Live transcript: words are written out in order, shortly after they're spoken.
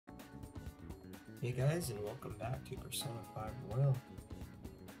Hey guys, and welcome back to Persona 5 Royal.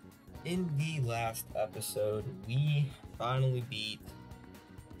 In the last episode, we finally beat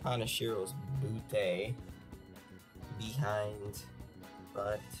Kanashiro's Butte behind,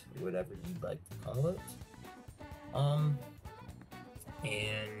 but whatever you'd like to call it.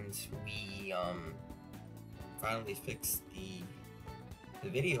 And we finally fixed the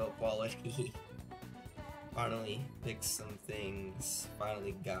video quality. Finally fixed some things.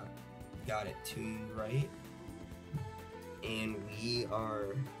 Finally got it tuned right, and we are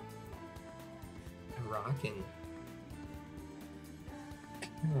rocking.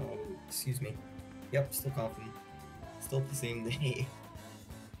 Oh, excuse me. Yep, still coughing. Still the same day.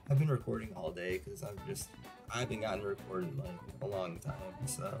 I've been recording all day because I haven't gotten recorded like a long time,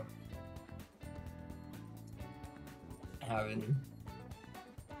 so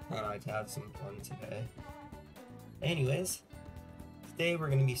thought I'd have some fun today. Anyways, today we're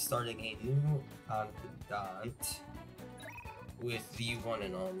going to be starting a new confidant with the one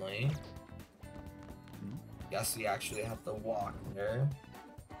and only. Guess we actually have to walk there.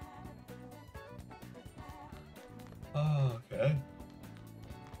 Oh, okay.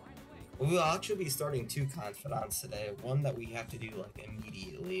 We'll actually be starting two confidants today. One that we have to do like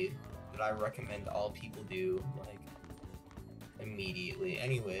immediately, that I recommend all people do like immediately.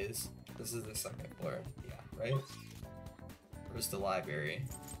 Anyways, this is the second floor. Yeah, right? Where's the library?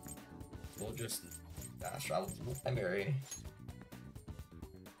 We'll just fast travel to the library.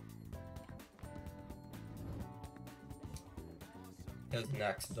 Goes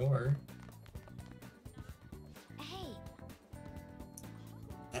next door. Hey.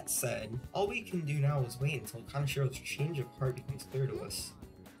 That said, all we can do now is wait until Kanashiro's change of heart becomes clear to us.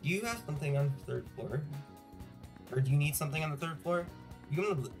 Do you have something on the third floor? Or do you need something on the third floor? You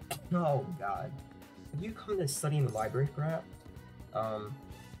come to oh god. Have you come to study in the library, perhaps?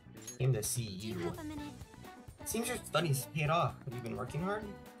 Came to see you. Do you have a minute? Seems your studies paid off. Have you been working hard?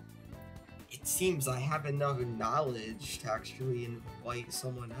 It seems I have enough knowledge to actually invite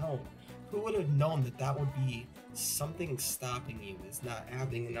someone out. Who would have known that that would be something stopping you, is not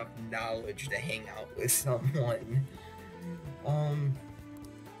having enough knowledge to hang out with someone.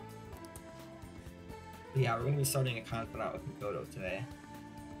 Yeah, we're gonna be starting a confidant with Mikoto today.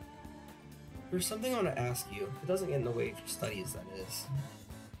 There's something I want to ask you. It doesn't get in the way of your studies, that is.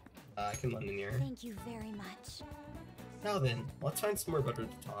 I can lend an ear. Thank you very much. Now then, let's find somewhere better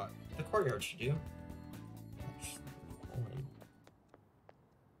to talk. The courtyard should do.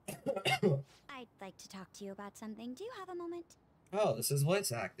 I'd like to talk to you about something. Do you have a moment? Oh, this is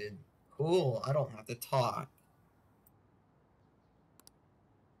voice acted. Cool, I don't have to talk.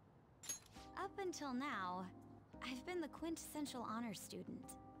 Up until now, I've been the quintessential honor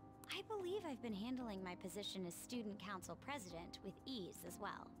student. I believe I've been handling my position as student council president with ease as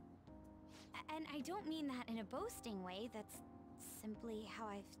well. And I don't mean that in a boasting way, that's simply how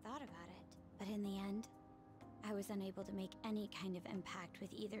I've thought about it. But in the end, I was unable to make any kind of impact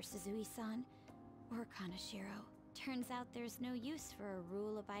with either Suzui-san or Kanashiro. Turns out there's no use for a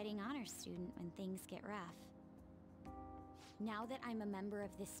rule-abiding honor student when things get rough. Now that I'm a member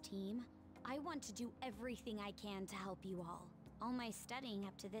of this team, I want to do everything I can to help you all. All my studying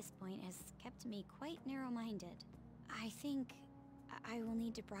up to this point has kept me quite narrow-minded. I think I will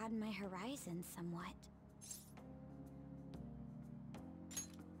need to broaden my horizons somewhat.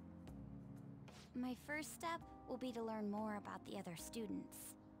 My first step will be to learn more about the other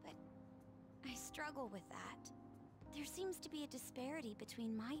students, but I struggle with that. There seems to be a disparity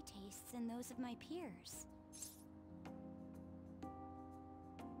between my tastes and those of my peers.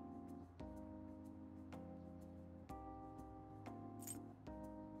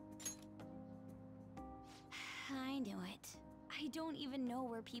 I knew it. I don't even know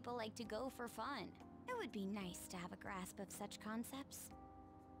where people like to go for fun. It would be nice to have a grasp of such concepts.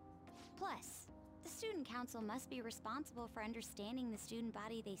 Plus, the student council must be responsible for understanding the student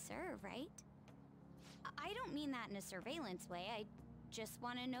body they serve, right? I don't mean that in a surveillance way, I just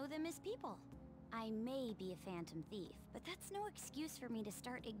want to know them as people. I may be a phantom thief, but that's no excuse for me to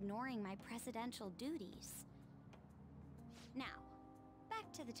start ignoring my presidential duties. Now,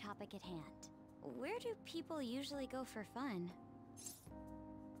 back to the topic at hand. Where do people usually go for fun?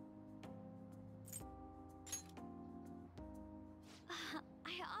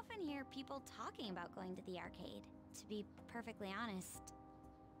 I often hear people talking about going to the arcade. To be perfectly honest,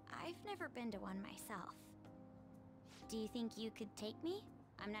 I've never been to one myself. Do you think you could take me?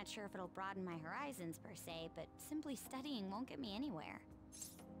 I'm not sure if it'll broaden my horizons per se, but simply studying won't get me anywhere.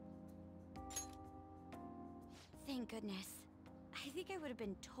 Thank goodness. I think I would have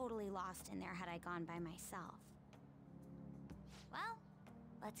been totally lost in there had I gone by myself. Well,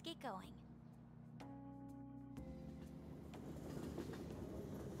 let's get going.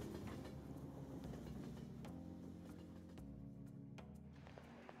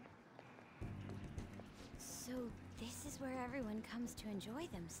 where everyone comes to enjoy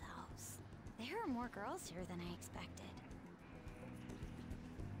themselves. There are more girls here than I expected.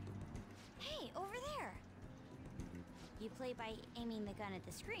 Hey, over there! You play by aiming the gun at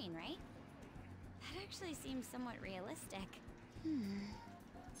the screen, right? That actually seems somewhat realistic.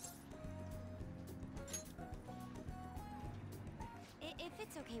 If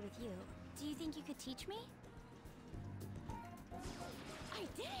it's okay with you, do you think you could teach me? I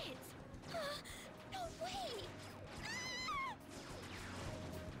did it! No way! Ah!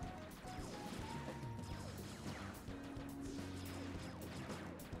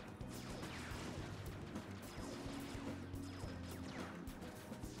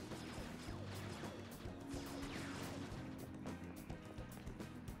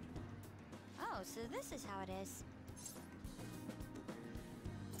 Oh, so this is how it is.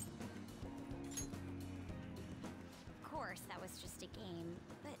 Of course, that was just a game,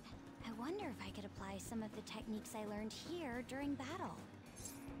 but I wonder if I could apply some of the techniques I learned here during battle.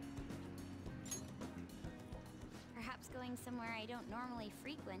 Perhaps going somewhere I don't normally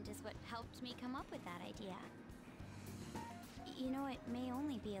frequent is what helped me come up with that idea. You know, it may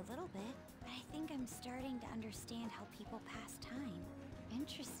only be a little bit, but I think I'm starting to understand how people pass time.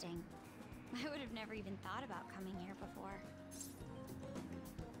 Interesting. I would have never even thought about coming here before.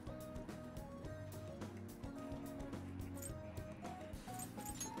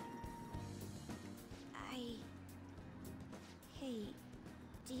 Hey,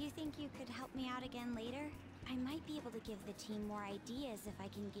 do you think you could help me out again later? I might be able to give the team more ideas if I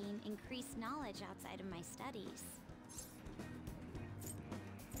can gain increased knowledge outside of my studies.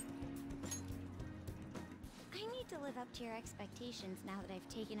 I need to live up to your expectations now that I've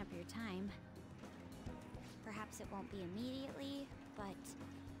taken up your time. Perhaps it won't be immediately, but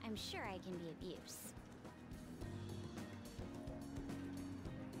I'm sure I can be of use.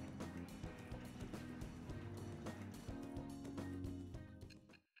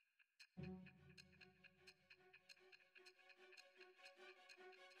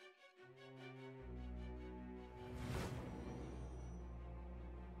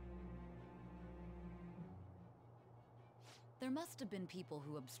 There must have been people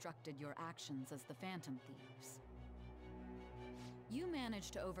who obstructed your actions as the Phantom Thieves. You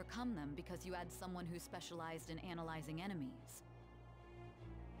managed to overcome them because you had someone who specialized in analyzing enemies.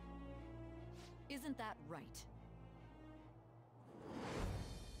 Isn't that right?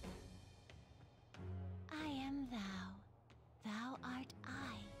 I am thou. Thou art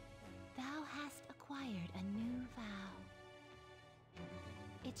I. Thou hast acquired a new vow.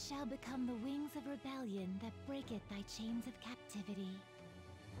 It shall become the wings of rebellion that breaketh thy chains of captivity.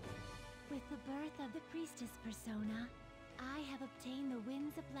 With the birth of the priestess persona, I have obtained the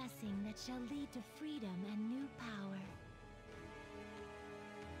winds of blessing that shall lead to freedom and new power.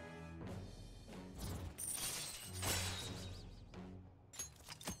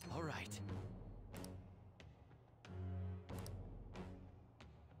 All right.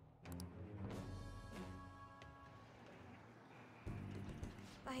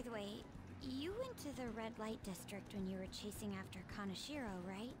 By the way, you went to the red light district when you were chasing after Kaneshiro,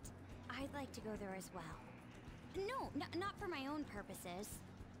 right? I'd like to go there as well. No, not for my own purposes.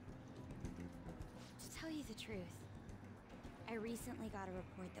 To tell you the truth, I recently got a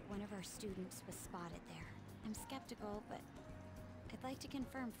report that one of our students was spotted there. I'm skeptical, but I'd like to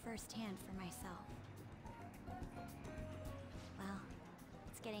confirm firsthand for myself. Well,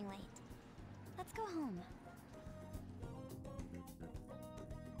 it's getting late. Let's go home.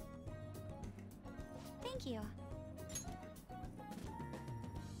 Thank you.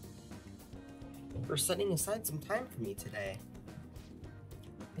 For setting aside some time for me today.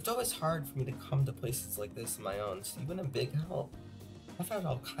 It's always hard for me to come to places like this on my own, so you've been a big help. I've had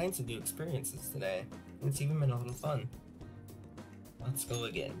all kinds of new experiences today, and it's even been a little fun. Let's go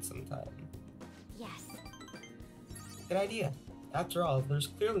again sometime. Yes. Good idea. After all, there's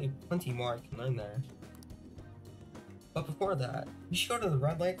clearly plenty more I can learn there. But before that, we should go to the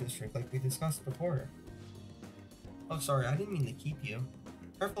red light district like we discussed before. Oh, sorry, I didn't mean to keep you.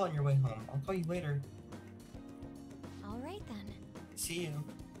 Careful on your way home. I'll call you later. All right then. See you.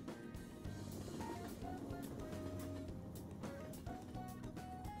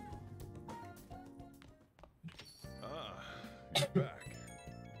 You're back.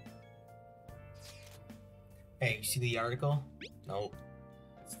 Hey, you see the article? Nope.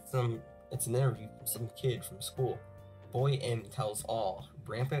 It's an interview from some kid from school. Boy M tells all.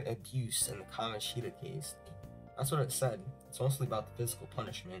 Rampant abuse in the Kamishita case. That's what it said. It's mostly about the physical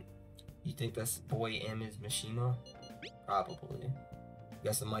punishment. You think this Boy M is Mishima? Probably.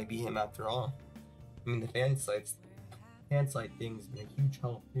 Guess it might be him after all. I mean, the fan site thing's been a huge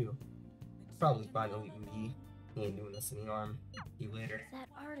help too. It's probably fine to leave me. He ain't doing this anymore. See you later. That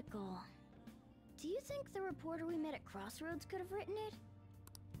article. Do you think the reporter we met at Crossroads could have written it?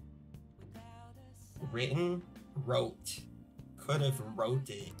 Written? Wrote. Could have wrote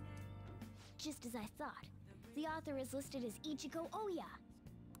it. Just as I thought. The author is listed as Ichigo Oya.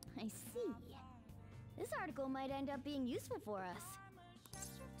 I see. This article might end up being useful for us.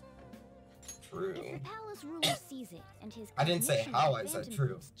 True. If the palace ruler sees it and his I didn't say cognition how of I said phantom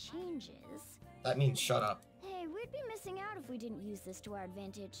true. thieves changes. That means shut up. Hey, we'd be missing out if we didn't use this to our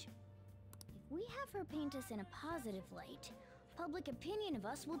advantage. If we have her paint us in a positive light, public opinion of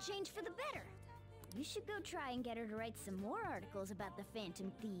us will change for the better. You should go try and get her to write some more articles about the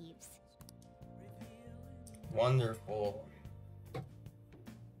phantom thieves. Wonderful.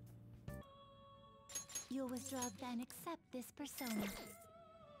 You'll withdraw and accept this persona.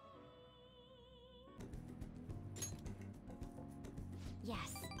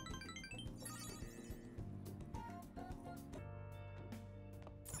 Yes.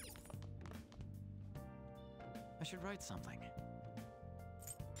 I should write something.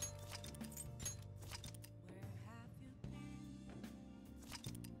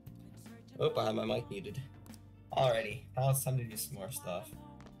 Oh, I had my mic muted. Alrighty, now it's time to do some more stuff.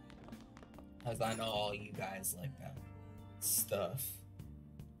 As I know all you guys like that stuff.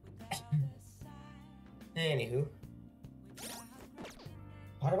 Anywho.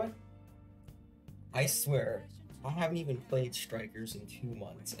 Why do I swear, I haven't even played Strikers in 2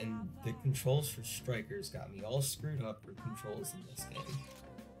 months, and the controls for Strikers got me all screwed up for controls in this game.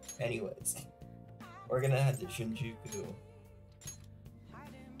 Anyways, we're gonna head to Shinjuku.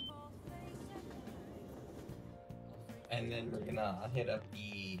 And then we're gonna hit up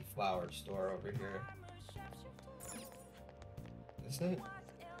the flower store over here. Is it?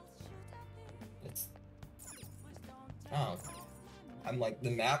 It's... Oh. I'm like, the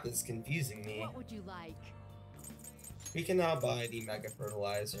map is confusing me. What would you like? We can now buy the Mega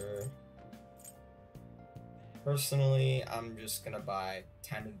Fertilizer. Personally, I'm just gonna buy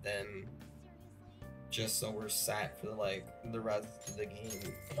 10 of them. Just so we're set for like the rest of the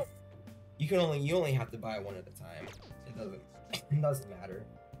game. You only have to buy one at a time. It doesn't matter.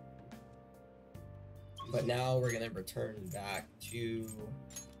 But now we're gonna return back to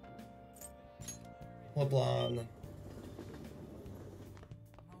Leblon.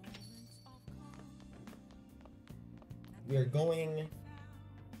 We are going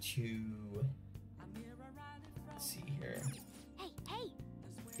to, let's see here, Hey!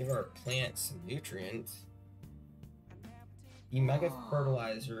 give our plants some nutrients. The Mega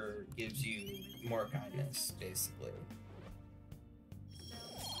Fertilizer gives you more kindness, basically.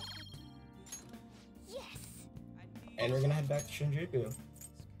 Yes! And we're gonna head back to Shinjuku.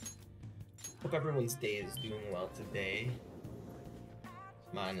 Hope everyone's day is doing well today.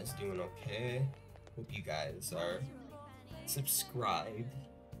 Mine is doing okay. Hope you guys are subscribed.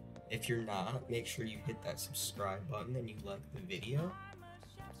 If you're not, make sure you hit that subscribe button and you like the video.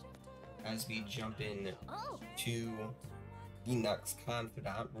 As we jump in to the next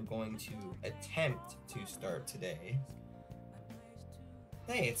confidant, we're going to attempt to start today.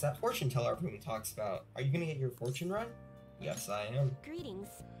 Hey, it's that fortune teller everyone talks about. Are you gonna get your fortune run? Yes, I am. Greetings.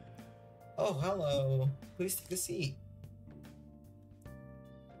 Oh, hello. Please take a seat.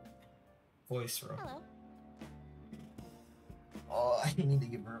 Voice room. Hello. Oh, I need to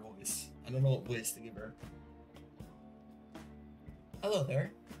give her a voice. I don't know what voice to give her. Hello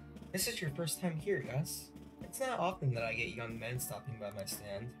there. This is your first time here, yes? It's not often that I get young men stopping by my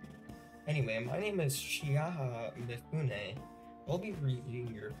stand. Anyway, my name is Shiaha Mifune. I'll be reading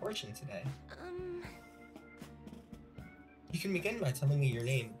your fortune today. You can begin by telling me your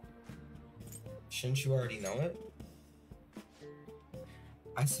name. Shouldn't you already know it?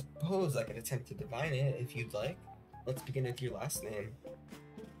 I suppose I could attempt to divine it if you'd like. Let's begin with your last name.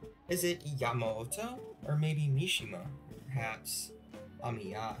 Is it Yamamoto? Or maybe Mishima? Perhaps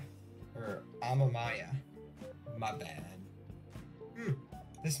Amiya? Or Amamaya? My bad.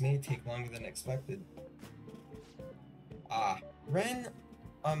 This may take longer than expected. Ren,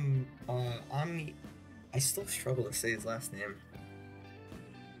 Ami... I still struggle to say his last name.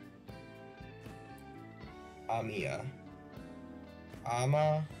 Amiya.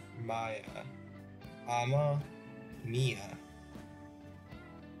 Amamaya. Mia.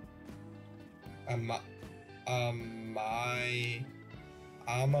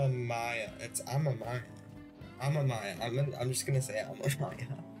 Amamaya. It's Amamaya. Amamaya. I'm just gonna say Amamaya.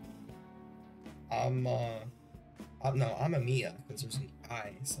 No, Amamiya, because there's an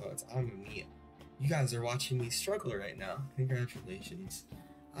I, so it's Amamiya. You guys are watching me struggle right now. Congratulations.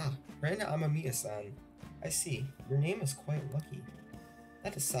 Ren Amamiya-san. I see. Your name is quite lucky.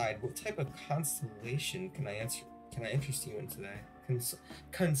 That aside, what type of constellation can I interest you in today?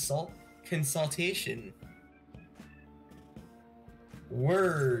 Consultation.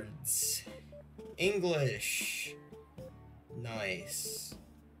 Words. English. Nice.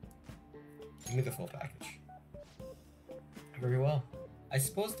 Give me the full package. Very well. I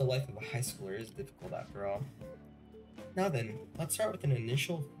suppose the life of a high schooler is difficult after all. Now then, let's start with an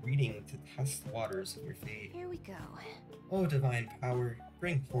initial reading to test the waters of your fate. Here we go. O divine power,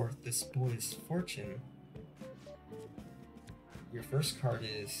 bring forth this boy's fortune. Your first card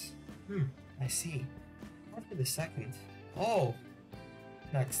is... I see. After the second. Oh!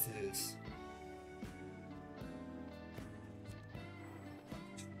 Next is...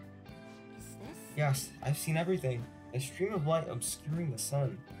 Is this? Yes, I've seen everything. A stream of light obscuring the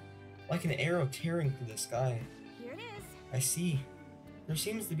sun. Like an arrow tearing through the sky. Here it is. I see. There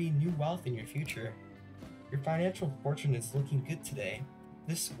seems to be new wealth in your future. Your financial fortune is looking good today.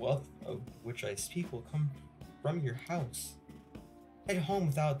 This wealth of which I speak will come from your house. Head home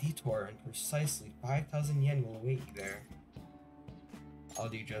without detour, and precisely 5,000 yen will await you there. I'll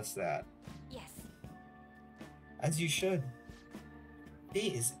do just that. Yes. As you should.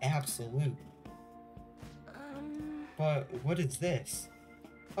 Fate is absolute. But what is this?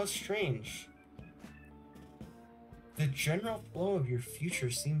 How strange. The general flow of your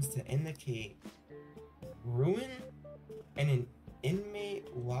future seems to indicate ruin and an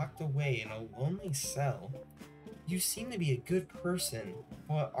inmate locked away in a lonely cell. You seem to be a good person,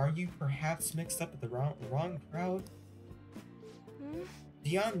 but are you perhaps mixed up with the wrong crowd?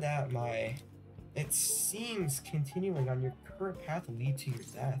 Beyond that, it seems continuing on your current path will lead to your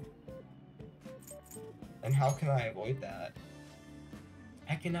death. And how can I avoid that?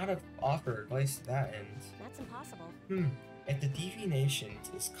 I cannot offer advice to that end. That's impossible. If the deviation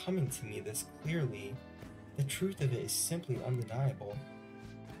is coming to me this clearly, the truth of it is simply undeniable.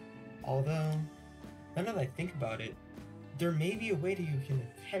 Although, now that I think about it, there may be a way that you can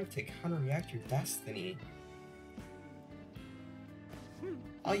attempt to counteract your destiny.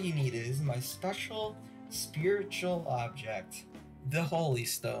 All you need is my special spiritual object, the Holy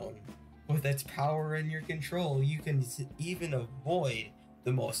Stone. With its power in your control, you can even avoid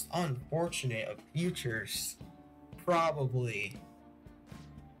the most unfortunate of futures. Probably.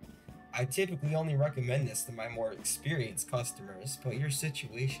 I typically only recommend this to my more experienced customers, but your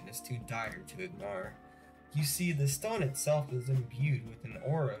situation is too dire to ignore. You see, the stone itself is imbued with an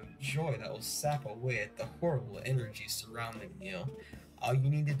aura of joy that will sap away at the horrible energy surrounding you. All you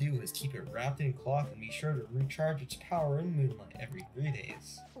need to do is keep it wrapped in cloth and be sure to recharge its power in moonlight every 3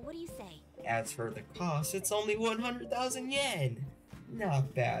 days. What do you say? As for the cost, it's only 100,000 yen!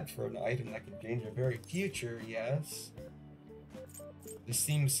 Not bad for an item that can change your very future, yes? This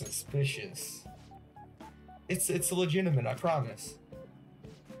seems suspicious. It's legitimate, I promise.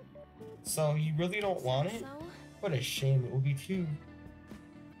 So, you really don't want it? So? What a shame it will be too.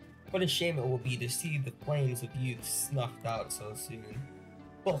 What a shame it will be to see the flames of youth snuffed out so soon.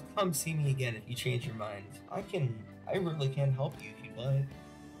 Well, come see me again if you change your mind. I really can help you if you'd like.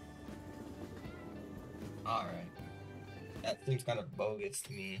 Alright. That seems kind of bogus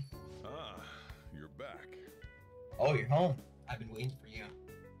to me. Ah, you're back. Oh, you're home. I've been waiting for you.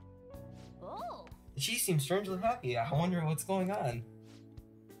 Oh. She seems strangely happy. I wonder what's going on.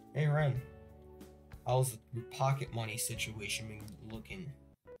 Hey, Ren. How's the pocket money situation been looking?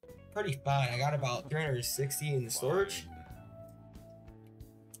 Pretty fine. I got about 360 in the storage. Fine.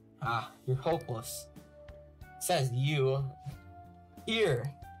 Ah, you're hopeless. Says you.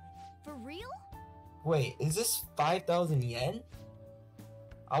 Here. For real? Wait, is this 5,000 yen?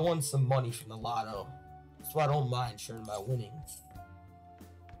 I won some money from the lotto, so I don't mind sharing my winnings.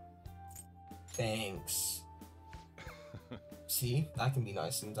 Thanks. See, that can be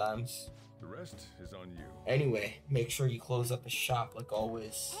nice sometimes. The rest is on you. Anyway, make sure you close up the shop like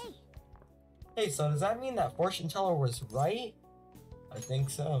always. Hey. Hey, so does that mean that fortune teller was right? I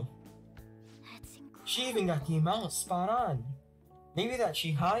think so. That's incredible. She even got the amount spot on. Maybe that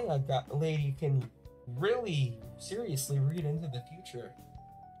Chihaya lady can really seriously read into the future.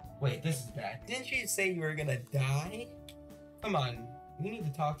 Wait, this is bad. Didn't she say you were gonna die? Come on, we need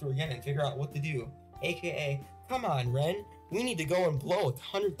to talk to her again and figure out what to do. AKA, come on, Ren. We need to go and blow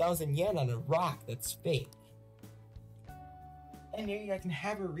 100,000 yen on a rock that's fake. And maybe I can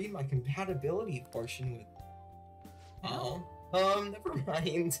have her read my compatibility portion with... Oh, never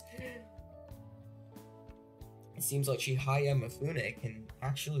mind. It seems like Chihaya Mifune can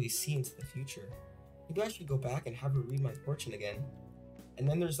actually see into the future. Maybe I should go back and have her read my fortune again. And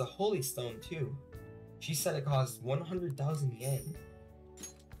then there's the Holy Stone too. She said it cost 100,000 yen.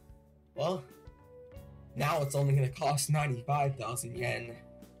 Well, Now it's only gonna cost 95,000 yen.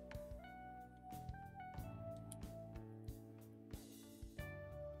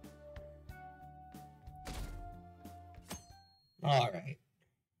 Alright.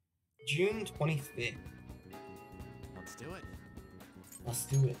 June 25th. Let's do it. Let's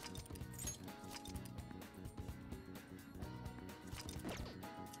do it.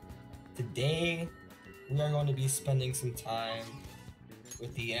 Today, we are going to be spending some time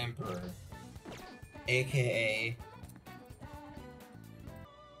with the Emperor, aka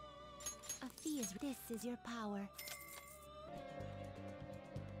This is your power.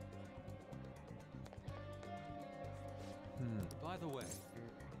 By the way.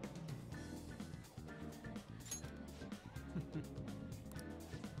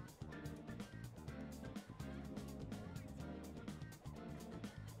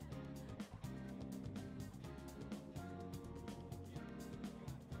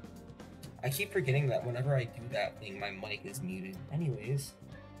 I keep forgetting that whenever I do that thing, my mic is muted. Anyways,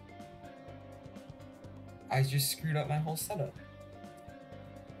 I just screwed up my whole setup.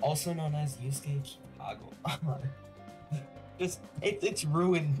 Also known as Yusuke Chicago. It's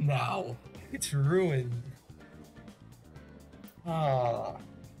ruined now. It's ruined. Why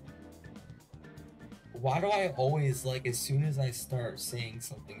do I always, like, as soon as I start saying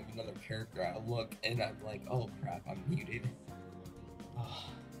something with another character, I look and I'm like, oh crap, I'm muted.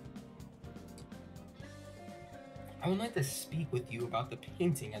 I would like to speak with you about the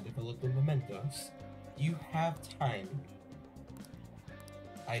painting I developed in Mementos. Do you have time?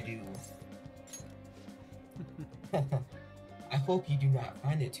 I do. I hope you do not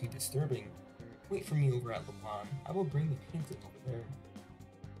find it too disturbing. Wait for me over at the lawn. I will bring the painting over there.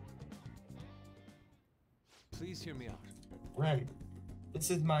 Please hear me out. Ren,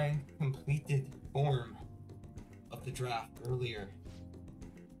 this is my completed form of the draft earlier.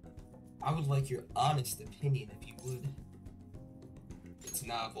 I would like your honest opinion if you would. It's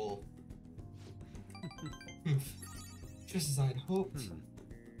novel. Just as I'd hoped.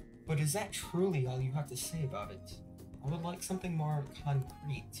 But is that truly all you have to say about it? I would like something more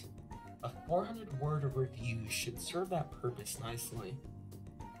concrete. A 400-word review should serve that purpose nicely.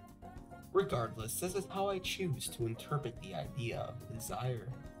 Regardless, this is how I choose to interpret the idea of desire.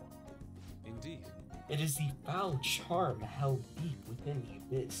 Indeed. It is the foul charm held deep within the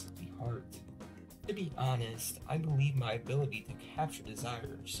abyss of the heart. To be honest, I believe my ability to capture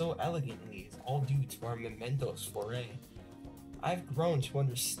desire so elegantly is all due to our Mementos foray. I've grown to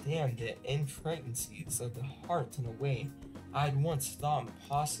understand the intricacies of the heart in a way I'd once thought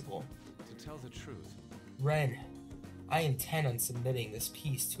impossible. To tell the truth, Ren, I intend on submitting this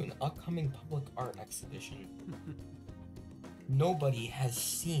piece to an upcoming public art exhibition. Nobody has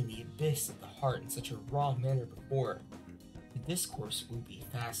seen the abyss of the heart in such a raw manner before. The discourse will be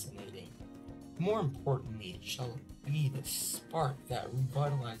fascinating. More importantly, it shall be the spark that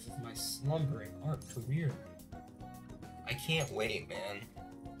revitalizes my slumbering art career. I can't wait, man.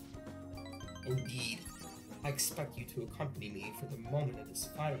 Indeed, I expect you to accompany me for the moment it is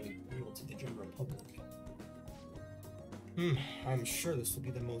finally revealed to the general public. I'm sure this will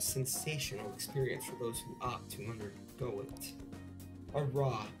be the most sensational experience for those who opt to undergo it. A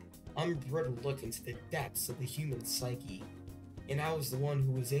raw, unbridled look into the depths of the human psyche, and I was the one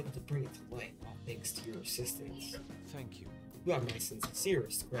who was able to bring it to light, all thanks to your assistance. thank you. You have my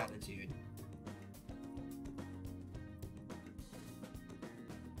sincerest gratitude.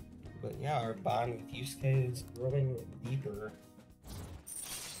 But yeah, our bond with Yusuke is growing deeper.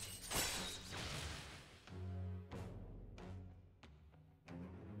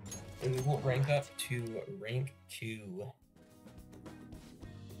 And we will rank up to rank 2.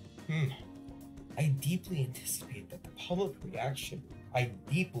 I deeply anticipate the public reaction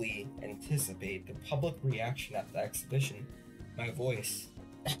at the exhibition. My voice.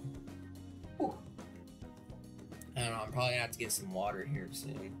 Whew. I don't know, I'm probably gonna have to get some water here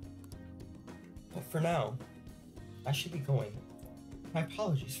soon. But for now, I should be going. My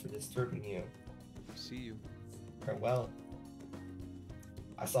apologies for disturbing you. See you. Farewell.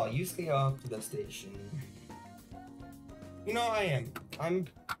 I saw Yusuke off to the station. You know, I'm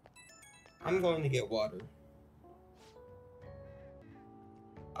going to get water.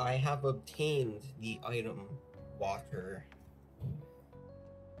 I have obtained the item, water.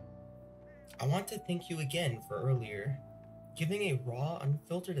 I want to thank you again for earlier. Giving a raw,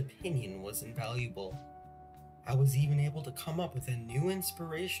 unfiltered opinion was invaluable. I was even able to come up with a new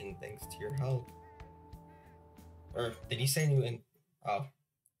inspiration thanks to your help. Or, did you say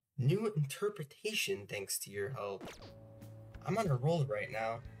new interpretation thanks to your help. I'm on a roll right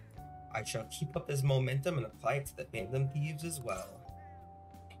now. I shall keep up this momentum and apply it to the Phantom Thieves as well.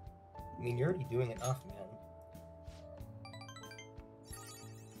 I mean, you're already doing enough, man.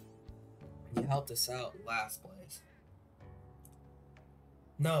 You helped us out in last place.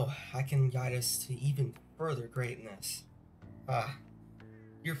 No, I can guide us to even further greatness. Ah,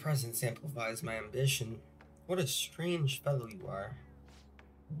 your presence amplifies my ambition. What a strange fellow you are.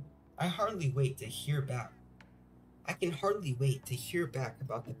 I can hardly wait to hear back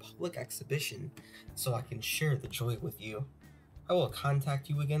about the public exhibition so I can share the joy with you. I will contact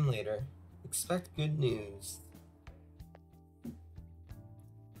you again later. Expect good news.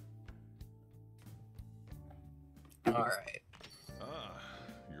 Alright. Ah,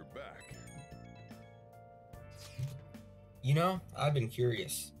 you're back. You know, I've been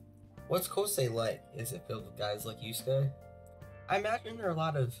curious. What's Kosei like? Is it filled with guys like Yusuke? I imagine there are a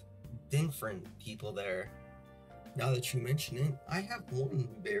lot of different people there. Now that you mention it, I have one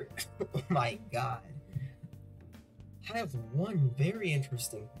very... oh my god. I have one very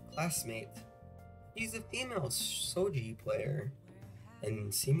interesting classmate. He's a female Soji player,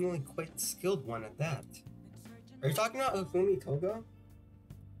 and seemingly quite skilled one at that. Are you talking about Ufumi Togo?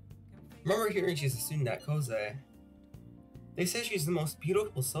 Remember hearing she's a student at Kosei. They say she's the most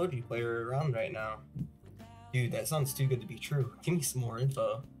beautiful Soji player around right now. Dude, that sounds too good to be true. Give me some more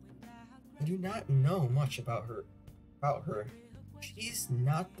info. I do not know much about her. She's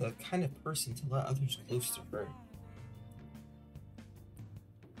not the kind of person to let others close to her.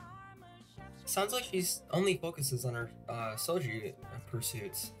 Sounds like she's only focuses on her Soji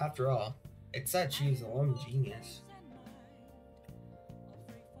pursuits. After all, it said she was a lone genius.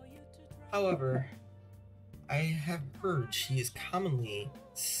 However, I have heard she is commonly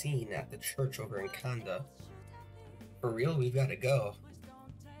seen at the church over in Kanda. For real, we've got to go.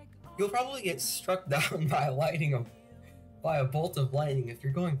 You'll probably get struck down by a bolt of lightning if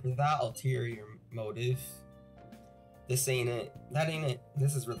you're going for that ulterior motive. This ain't it. That ain't it.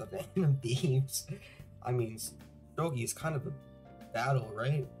 This is where the Phantom Thieves. I mean, Shogi is kind of a battle,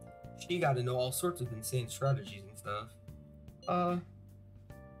 right? She got to know all sorts of insane strategies and stuff.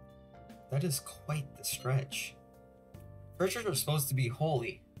 That is quite the stretch. Churches are supposed to be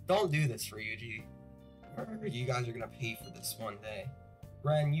holy. Don't do this for Yuji. You guys are gonna pay for this one day.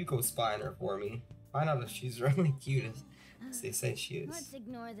 Ren, you go spy on her for me. Find out if she's really cute as they say she is. Let's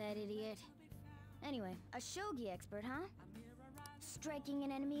ignore that idiot. Anyway, a shogi expert, huh? Striking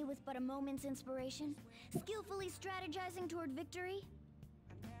an enemy with but a moment's inspiration? Skillfully strategizing toward victory?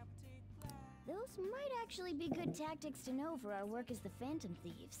 Those might actually be good tactics to know for our work as the Phantom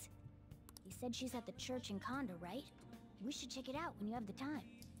Thieves. You said she's at the church in Kanda, right? We should check it out when you have the time.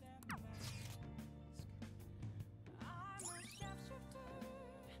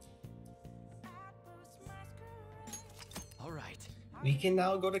 All right. We can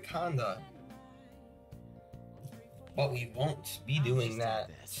now go to Kanda. But we won't be doing that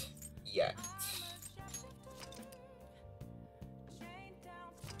yet.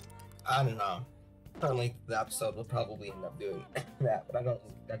 I don't know. Currently, the episode will probably end up doing that, but I don't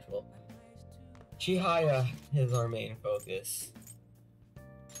know the schedule. Chihaya is our main focus.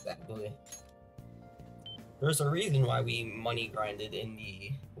 Sadly. There's a reason why we money grinded in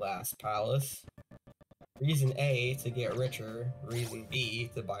the last palace. Reason A, to get richer. Reason B,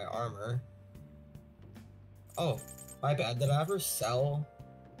 to buy armor. Oh, my bad. Did I ever sell?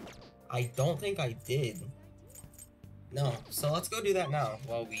 I don't think I did. No, so let's go do that now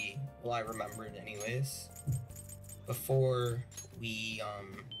while I remember it anyways. Before we,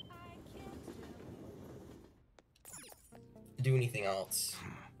 do anything else.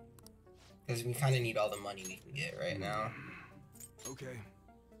 Because we kind of need all the money we can get right now. Okay.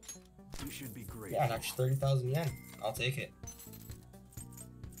 You should be great. Yeah, an extra 30,000 yen. I'll take it.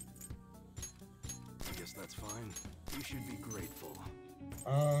 I guess that's fine. You should be grateful.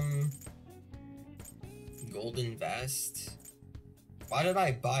 Golden vest? Why did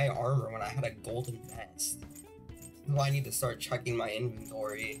I buy armor when I had a golden vest? Do I need to start checking my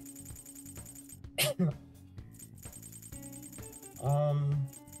inventory?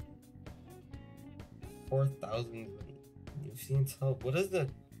 4,000. You've seen help. What is the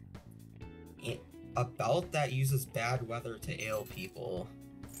a belt that uses bad weather to ail people?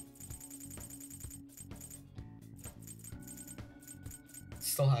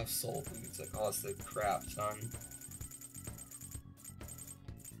 Still have soul boots that cost the crap ton.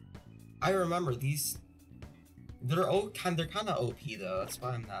 I remember these. They're kind of OP though. That's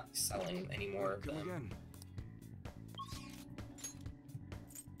why I'm not selling any more of them.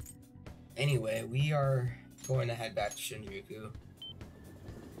 Anyway, we are going to head back to Shinjuku.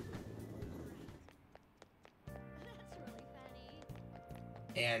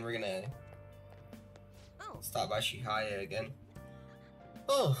 And we're gonna stop by Chihaya again.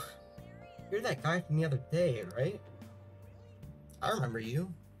 Oh, You're that guy from the other day, right? I remember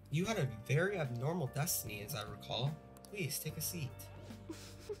you. You had a very abnormal destiny, as I recall. Please, take a seat.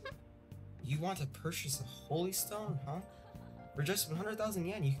 You want to purchase a holy stone, huh? For just 100,000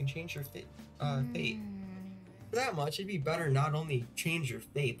 yen, you can change your fate. For that much, it'd be better not only change your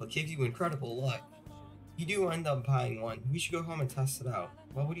fate, but give you incredible luck. If you do end up buying one, we should go home and test it out.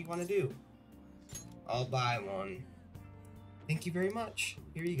 What would you want to do? I'll buy one. Thank you very much.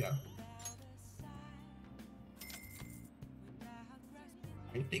 Here you go.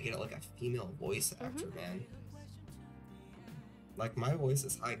 I need to get like a female voice actor, man. Like, my voice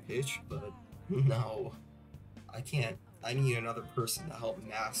is high pitched, but no. I can't. I need another person to help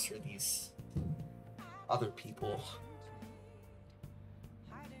master these other people.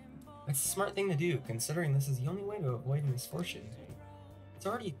 It's a smart thing to do, considering this is the only way to avoid misfortune. It's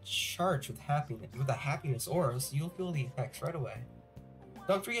already charged with a happiness aura, so you'll feel the effects right away.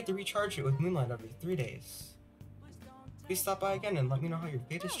 Don't forget to recharge it with moonlight every 3 days. Please stop by again and let me know how your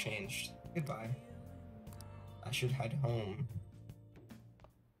fate has changed. Goodbye. I should head home.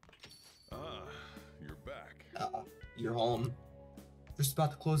 Ah, you're back. You're home. Just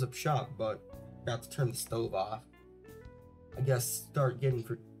about to close up shop, but got to turn the stove off. I guess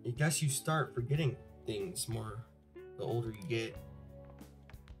you start forgetting things more the older you get.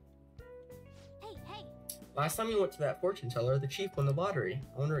 Hey! Last time we went to that fortune teller, the chief won the lottery.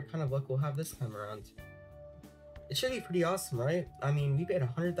 I wonder what kind of luck we'll have this time around. It should be pretty awesome, right? I mean, we paid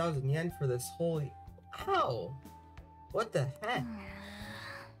 100,000 yen for this holy... Ow! What the heck?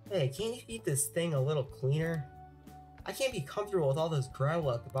 Hey, can't you keep this thing a little cleaner? I can't be comfortable with all this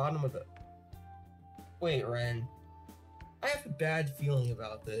gravel at the bottom of the... Wait, Ren. I have a bad feeling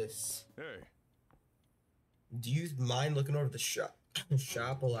about this. Hey. Do you mind looking over the shop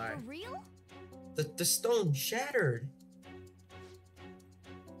while I... For real? The stone shattered!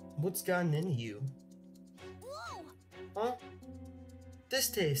 What's gotten into you? Whoa! Huh? This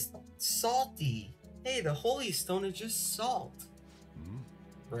tastes salty. Hey, the holy stone is just salt.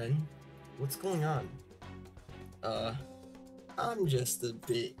 Ren, what's going on? I'm just a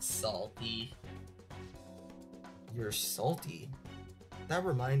bit salty. You're salty? That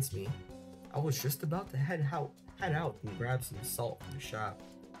reminds me. I was just about to head out and grab some salt from the shop.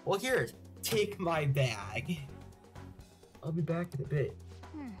 Well, here, take my bag. I'll be back in a bit.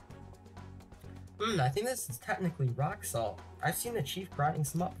 I think this is technically rock salt. I've seen the chief grinding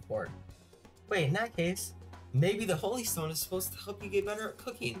some up before. Wait, in that case, maybe the holy stone is supposed to help you get better at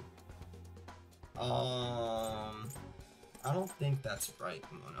cooking. I don't think that's right,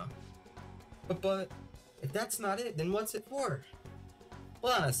 Mona. But if that's not it, then what's it for?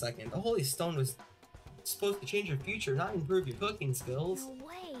 Hold on a second. The holy stone was supposed to change your future, not improve your cooking skills. No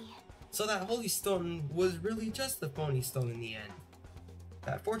way. So that holy stone was really just the phony stone in the end.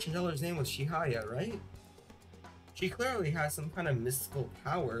 That fortune teller's name was Chihaya, right? She clearly has some kind of mystical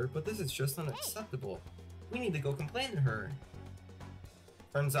power, but this is just unacceptable. We need to go complain to her.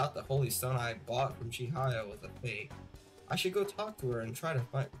 Turns out the holy stone I bought from Chihaya was a fake. I should go talk to her and try to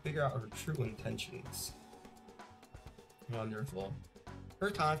figure out her true intentions. Wonderful. Her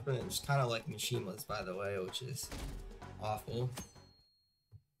confidence is kind of like Mishima's, by the way, which is awful.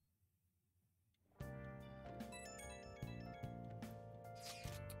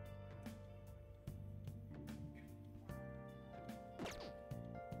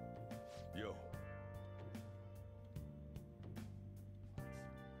 Yo.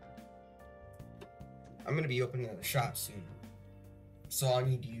 I'm gonna be opening a shop soon, so I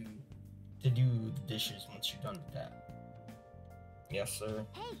need you to do the dishes once you're done with that. Yes, sir.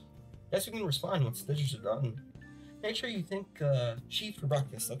 Hey! Yes, you can respond once the dishes are done. Make sure you thank Chief for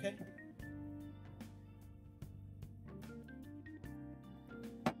breakfast, okay?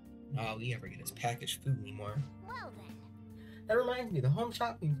 All we ever get is packaged food anymore. Well then. That reminds me, the home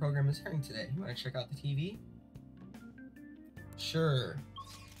shopping program is airing today. You wanna check out the TV? Sure.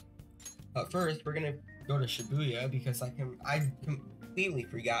 But first, we're gonna go to Shibuya because I completely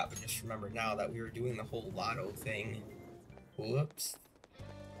forgot, but just remember now that we were doing the whole lotto thing. Whoops.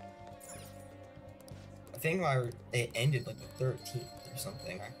 I think it ended like the 13th or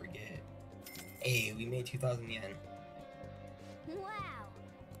something, I forget. Hey, we made 2,000 yen. Wow.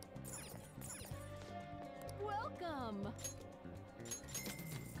 Welcome!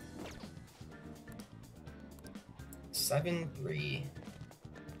 7-3.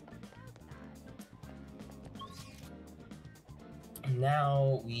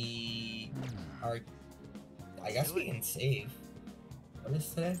 Now we are... I guess we can save. What is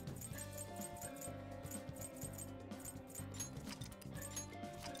today?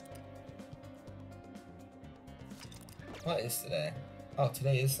 What is today? Oh,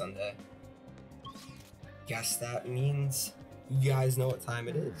 today is Sunday. guess that means you guys know what time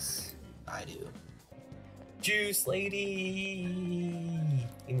it is. I do. Juice lady!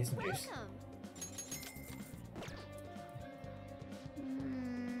 Give me some juice.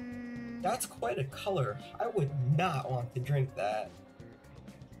 That's quite a color. I would not want to drink that.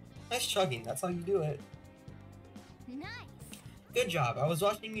 Nice chugging, that's how you do it. Nice. Good job, I was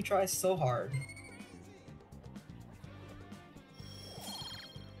watching you try so hard.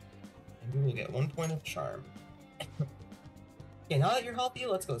 And we will get 1 point of charm. Okay, now that you're healthy,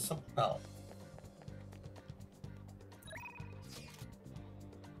 let's go somewhere else.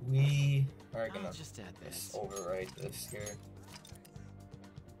 We are gonna I'll just add this. overwrite this here.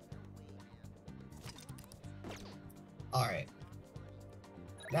 Alright.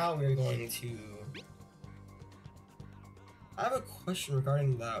 Now we're going to... I have a question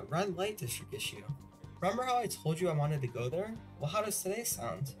regarding the red light district issue. Remember how I told you I wanted to go there? Well, how does today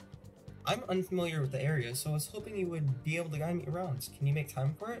sound? I'm unfamiliar with the area, so I was hoping you would be able to guide me around. Can you make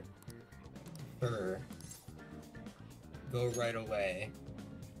time for it? Sure. Go right away.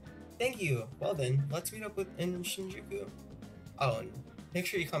 Thank you. Well then, let's meet up in Shinjuku. Oh, and make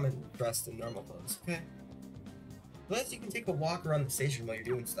sure you come in dressed in normal clothes, okay? Plus, you can take a walk around the station while you're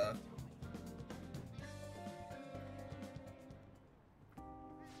doing stuff.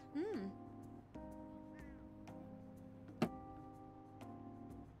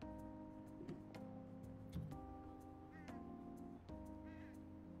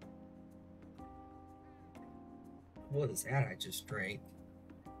 What is that I just drank?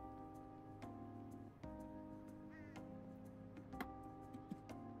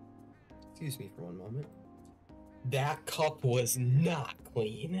 Excuse me for one moment. That cup was not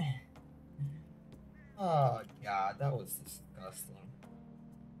clean. Oh god, that was disgusting.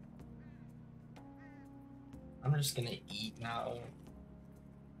 I'm just gonna eat now.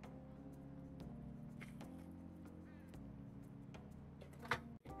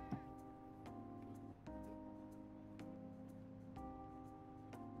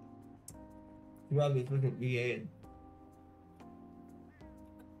 You probably couldn't be in.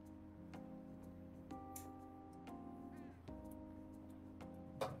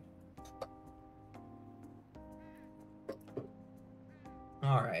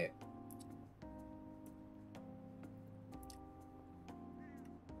 All right.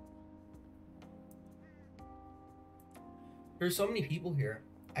 There's so many people here.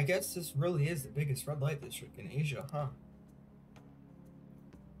 I guess this really is the biggest red light district in Asia, huh?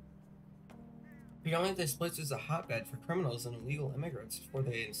 Beyond this place is a hotbed for criminals and illegal immigrants before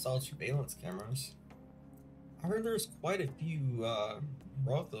they installed surveillance cameras. I heard there's quite a few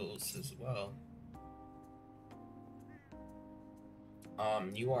brothels as well.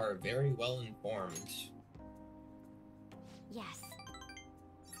 You are very well informed. Yes.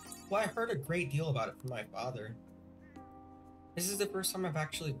 Well, I heard a great deal about it from my father. This is the first time I've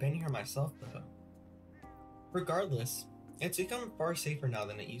actually been here myself, though. Regardless, it's become far safer now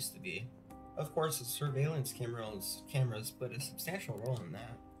than it used to be. Of course, the surveillance cameras played a substantial role in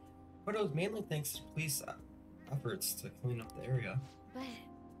that, but it was mainly thanks to police efforts to clean up the area. But...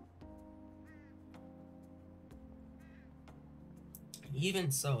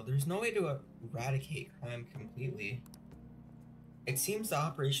 Even so, there's no way to eradicate crime completely. It seems the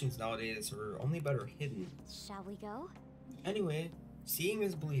operations nowadays are only better hidden. Shall we go? Anyway, seeing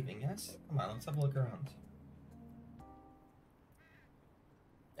is believing, yes? Come on, let's have a look around.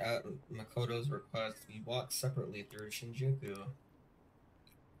 At Makoto's request, we walked separately through Shinjuku.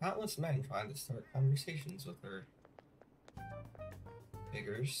 Countless men trying to start conversations with her.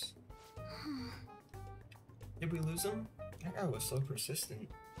 Figures. Did we lose him? That guy was so persistent.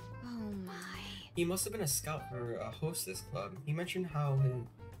 Oh my. He must have been a scout for a hostess club. He mentioned how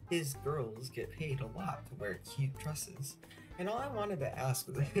his girls get paid a lot to wear cute dresses. And all I wanted to ask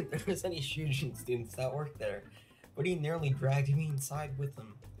was if there was any Shujin students that worked there. But he nearly dragged me inside with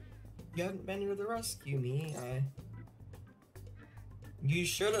him. You haven't been here to the rescue me, You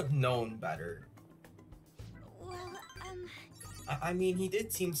should have known better. Well, I mean, he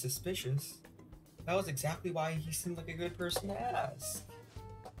did seem suspicious. That was exactly why he seemed like a good person to ask.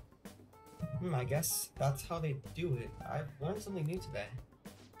 I guess that's how they do it. I've learned something new today.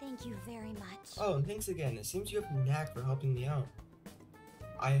 thank you very much. Oh, and thanks again. It seems you have a knack for helping me out.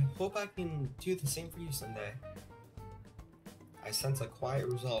 I hope I can do the same for you someday. I sense a quiet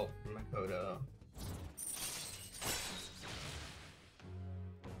resolve from Makoto.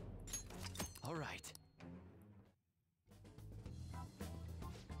 All right.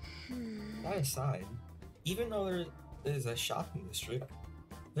 That aside, even though there is a shopping district,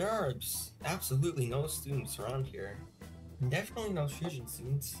 there are absolutely no students around here. And definitely no Shujin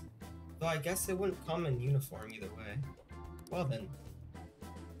students. Though I guess it wouldn't come in uniform either way. Well then.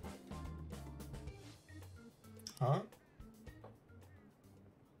 Huh?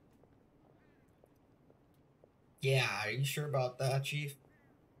 Yeah, are you sure about that, Chief?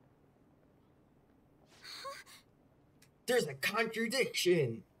 There's a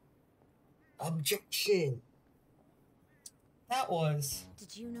contradiction! Objection! That was...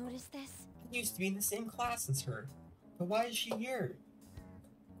 Did you notice this? I used to be in the same class as her. But why is she here?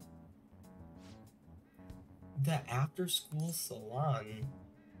 The after-school salon?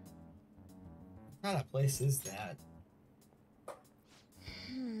 What kind of place is that?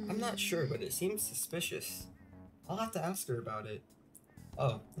 I'm not sure, but it seems suspicious. I'll have to ask her about it.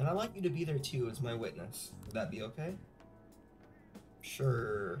 Oh, and I'd like you to be there too as my witness. Would that be okay?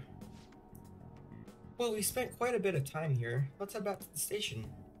 Sure. Well, we spent quite a bit of time here. Let's head back to the station.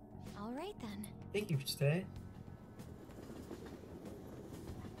 All right then. Thank you for today.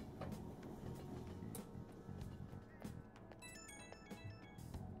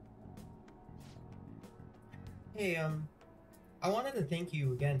 Hey, I wanted to thank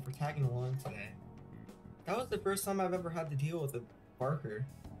you again for tagging along today. That was the first time I've ever had to deal with a barker.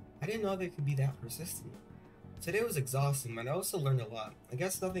 I didn't know they could be that persistent. Today was exhausting, but I also learned a lot. I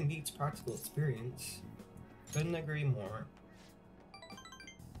guess nothing beats practical experience. Couldn't agree more.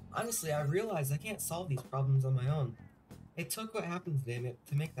 Honestly, I realized I can't solve these problems on my own. It took what happened today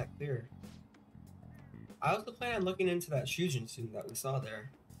to make that clear. I also plan on looking into that Shujin student that we saw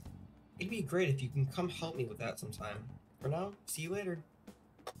there. It'd be great if you can come help me with that sometime. For now, see you later.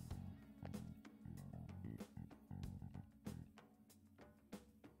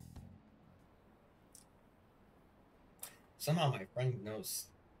 Somehow my friend knows.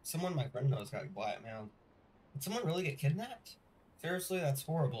 Someone my friend knows got quiet mail. Did someone really get kidnapped? Seriously, that's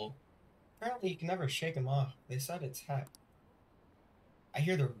horrible. Apparently you can never shake them off. They said it's heck. I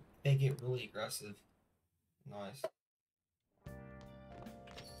hear they get really aggressive. Nice.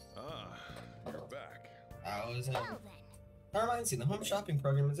 Ah, you're back. I was Well then. That reminds me, the home shopping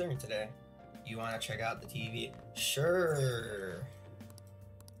program is airing today. You want to check out the TV? Sure.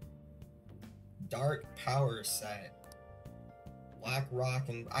 Dark Power Set. Black rock,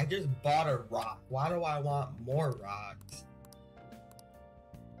 and I just bought a rock. Why do I want more rocks?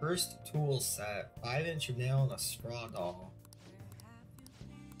 First tool set. 5-inch nail and a straw doll.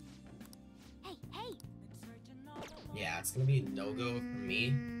 Hey, hey. Yeah, it's gonna be a no-go for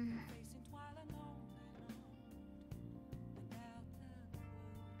me.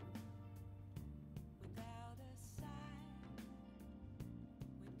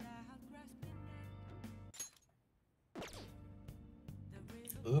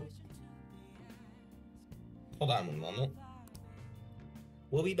 Oop. Hold on one moment.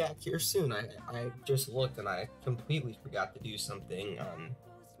 We'll be back here soon. I just looked and I completely forgot to do something on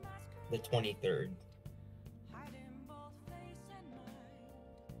the 23rd.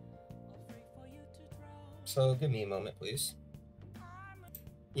 So give me a moment, please.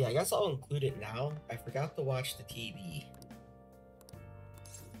 Yeah, I guess I'll include it now. I forgot to watch the TV.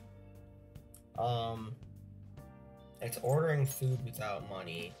 It's ordering food without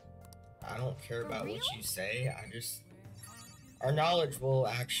money. I don't care about what you say. Our knowledge will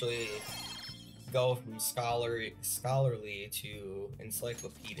actually go from scholarly to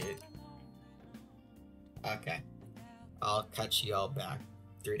encyclopedic. Okay. I'll catch you all back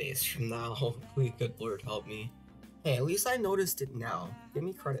 3 days from now. Hopefully, good Lord help me. Hey, at least I noticed it now. Give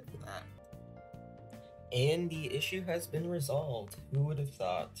me credit for that. And the issue has been resolved. Who would have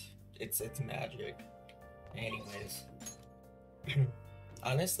thought? It's magic. Anyways.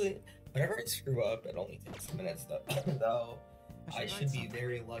 Honestly, whenever I screw up, it only takes minutes though. I should be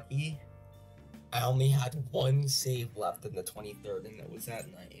very lucky. I only had one save left in the 23rd, and it was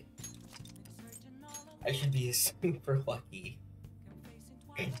at night. I should be super lucky.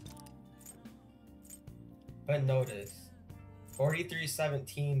 But notice,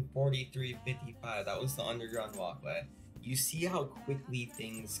 4317, 4355, that was the underground walkway. You see how quickly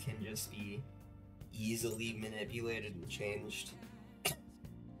things can just be easily manipulated and changed?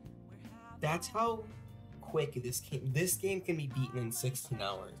 That's how quick this game can be beaten in 16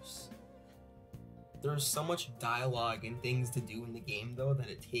 hours. There's so much dialogue and things to do in the game though that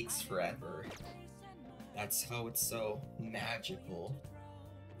it takes forever. That's how it's so magical.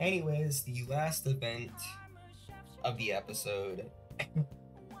 Anyways, the last event of the episode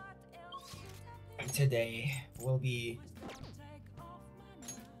today will be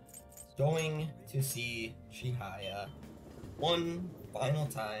going to see Chihaya one final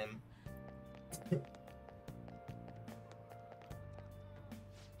time. Hey.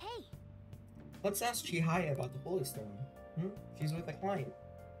 Let's ask Chihaya about the Holy Stone. She's with a client.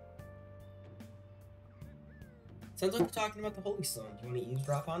 Sounds like we're talking about the Holy Stone. Do you want to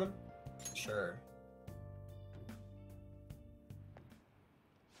eavesdrop on him? Sure.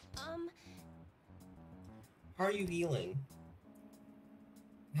 How are you healing?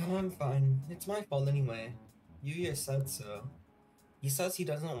 Oh, I'm fine. It's my fault anyway. Yuya said so. He says he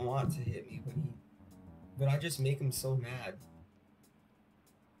doesn't want to hit me, but I just make him so mad.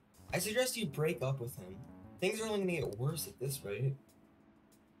 I suggest you break up with him. Things are only gonna get worse at this rate.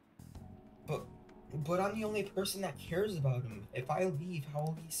 But I'm the only person that cares about him. If I leave, how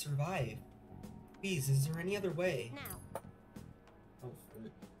will he survive? Please, is there any other way? Now. Oh,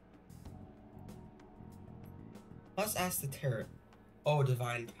 frick. Let's ask the Tarot. Oh,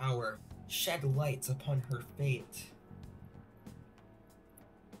 divine power, shed lights upon her fate.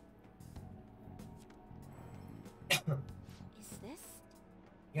 Is this?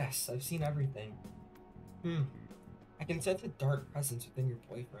 Yes, I've seen everything. I can sense a dark presence within your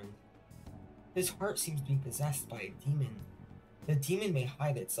boyfriend. His heart seems to be possessed by a demon. The demon may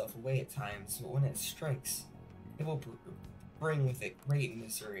hide itself away at times, but when it strikes, it will bring with it great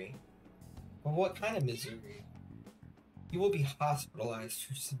misery. But what kind of misery? He will be hospitalized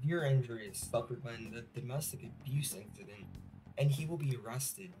for severe injuries suffered by the domestic abuse incident, and he will be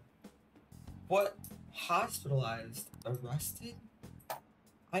arrested. What? Hospitalized? Arrested?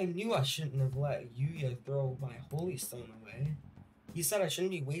 I knew I shouldn't have let Yuya throw my holy stone away. He said I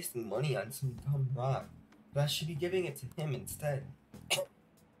shouldn't be wasting money on some dumb rock, but I should be giving it to him instead.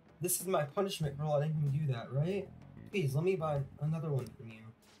 This is my punishment for letting him do that, right? Please, let me buy another one from you.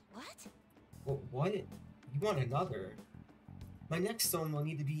 What? What? You want another? My next stone will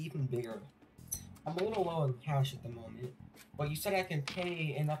need to be even bigger. I'm a little low on cash at the moment, but you said I can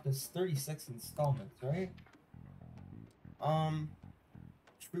pay in up to 36 installments, right?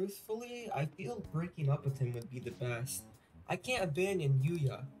 Truthfully, I feel breaking up with him would be the best. I can't abandon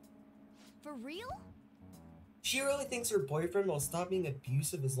Yuya. For real? She really thinks her boyfriend will stop being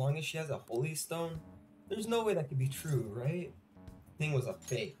abusive as long as she has a holy stone? There's no way that could be true, right? Thing was a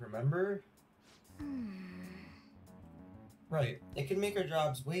fake, remember? Right. It could make our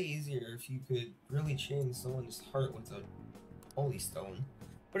jobs way easier if you could really change someone's heart with a holy stone.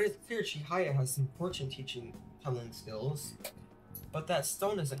 But it's clear Chihaya has some fortune telling skills. But that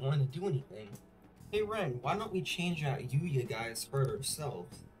stone isn't going to do anything. Hey Ren, why don't we change that Yuya guy's heart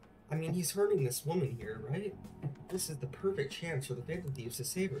ourselves? I mean, he's hurting this woman here, right? This is the perfect chance for the Phantom Thieves to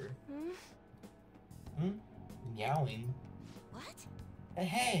save her. Meowing. What?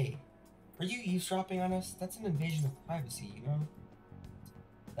 Hey! Are you eavesdropping on us? That's an invasion of privacy, you know?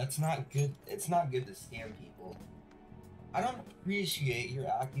 That's not good. It's not good to scam people. I don't appreciate your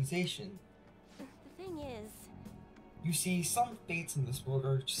accusation. The thing is... You see, some fates in this world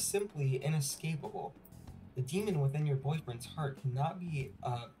are simply inescapable. The demon within your boyfriend's heart cannot be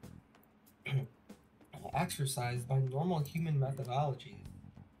exercised by normal human methodologies.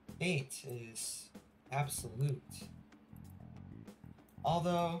 Fate is absolute.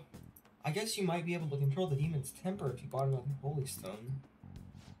 Although, I guess you might be able to control the demon's temper if you bought another holy stone.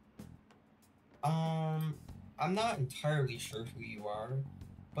 I'm not entirely sure who you are,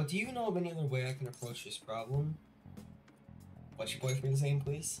 but do you know of any other way I can approach this problem? What's your boyfriend's name,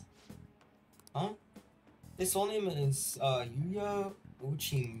 please? Huh? His full name is, Yuya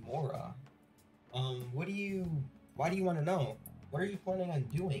Uchimura. Why do you want to know? What are you planning on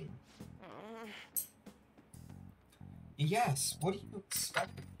doing? Yes, what do you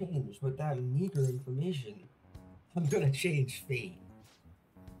expect to change with that meager information? I'm gonna change fate.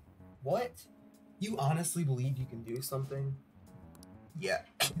 What? You honestly believe you can do something? Yeah.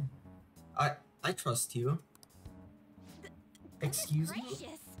 I trust you. Excuse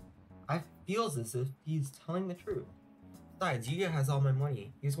me? I feels as if he's telling the truth. Besides, Yuya has all my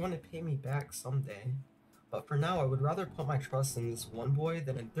money. He's going to pay me back someday. But for now, I would rather put my trust in this one boy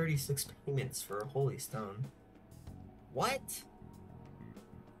than in 36 payments for a holy stone. What?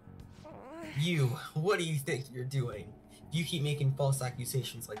 You, what do you think you're doing? If you keep making false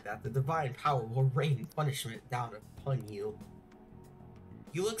accusations like that, the divine power will rain punishment down upon you.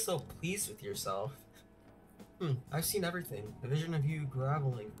 You look so pleased with yourself. I've seen everything. A vision of you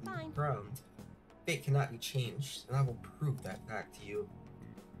groveling from the ground. Fate cannot be changed, and I will prove that fact to you.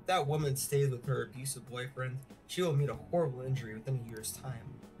 If that woman stays with her abusive boyfriend, she will meet a horrible injury within a year's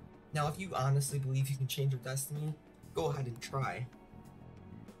time. Now, if you honestly believe you can change her destiny, go ahead and try.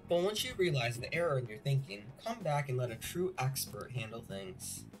 But once you realize the error in your thinking, come back and let a true expert handle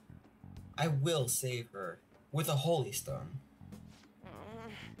things. I will save her, with a holy stone.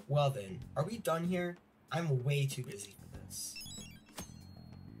 Well then, are we done here? I'm way too busy for this.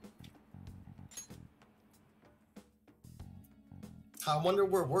 I wonder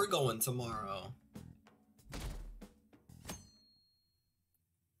where we're going tomorrow.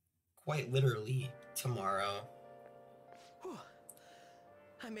 quite literally tomorrow. Whew.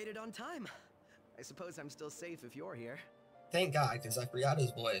 I made it on time. I suppose I'm still safe if you're here. Thank God, because I forgot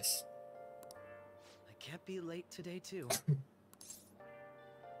his voice. I can't be late today, too.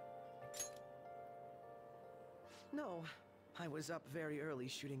 No, I was up very early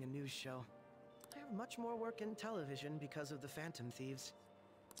shooting a news show. I have much more work in television because of the Phantom Thieves.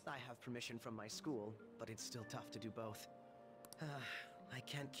 I have permission from my school, but it's still tough to do both. I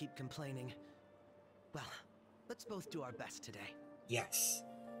can't keep complaining. Well, let's both do our best today. Yes,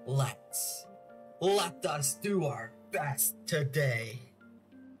 let's. Let us do our best today.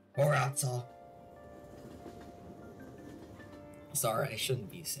 Or else I'll... Sorry, I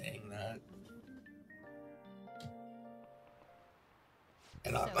shouldn't be saying that.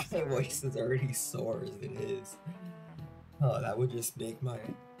 And So my sorry. voice is already sore as it is. Oh, that would just make my...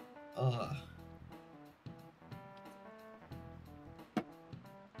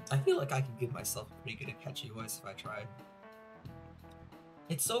 I feel like I could give myself a pretty good catchy voice if I tried.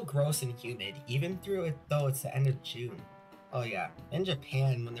 It's so gross and humid, even through it though it's the end of June. Oh yeah, in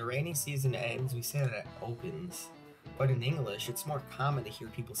Japan, when the rainy season ends, we say that it opens. But in English, it's more common to hear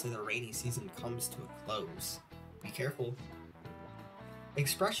people say the rainy season comes to a close. Be careful.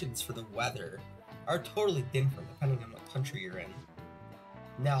 Expressions for the weather are totally different depending on what country you're in.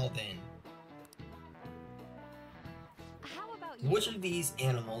 Now then, How about you? which of these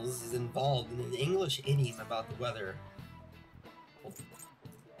animals is involved in an English idiom about the weather?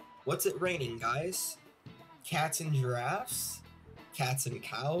 What's it raining, guys? Cats and giraffes? Cats and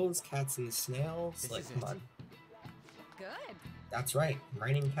cows? Cats and snails? This Like, is come it. on. Good. That's right,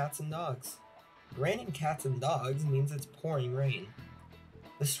 raining cats and dogs. Raining cats and dogs means it's pouring rain.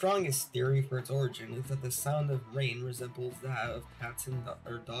 The strongest theory for its origin is that the sound of rain resembles that of cats and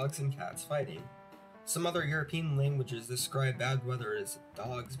dogs and cats fighting. Some other European languages describe bad weather as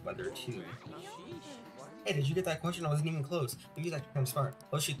dogs' weather too. Hey, did you get that question? I wasn't even close. Maybe that's kind of smart.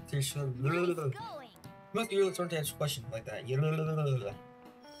 Oh shit, there's Nice you going. must be really smart to answer a question like that.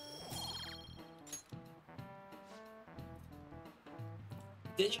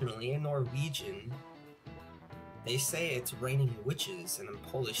 Additionally, in Norwegian, they say it's raining witches, and in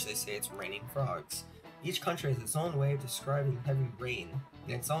Polish they say it's raining frogs. Each country has its own way of describing heavy rain,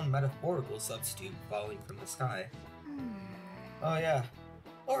 and its own metaphorical substitute falling from the sky. Oh yeah.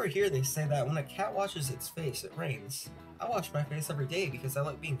 Over here they say that when a cat washes its face, it rains. I wash my face every day because I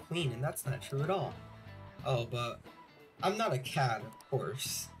like being clean, and that's not true at all. Oh, but I'm not a cat, of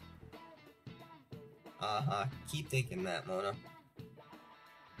course. Uh-huh. Keep thinking that, Mona.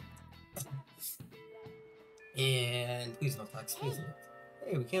 And please no text, please no.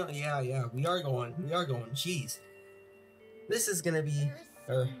 Hey, we can't. Yeah, we are going. Jeez, this is gonna be.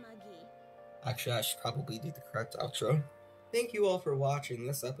 Actually, I should probably do the correct outro. Thank you all for watching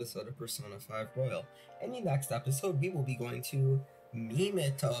this episode of Persona 5 Royal. In the next episode, we will be going to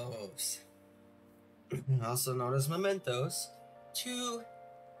Mementos, also known as Mementos, to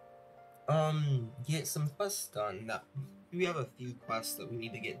get some quests done. Now, we have a few quests that we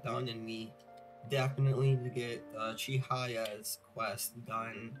need to get done, and we definitely need to get Chihaya's quest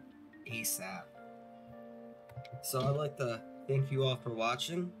done ASAP. So I'd like to thank you all for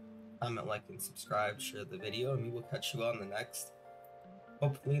watching. Comment, like, and subscribe, share the video, and we will catch you on the next,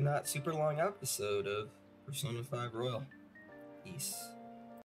 hopefully not super long episode of Persona 5 Royal. Peace.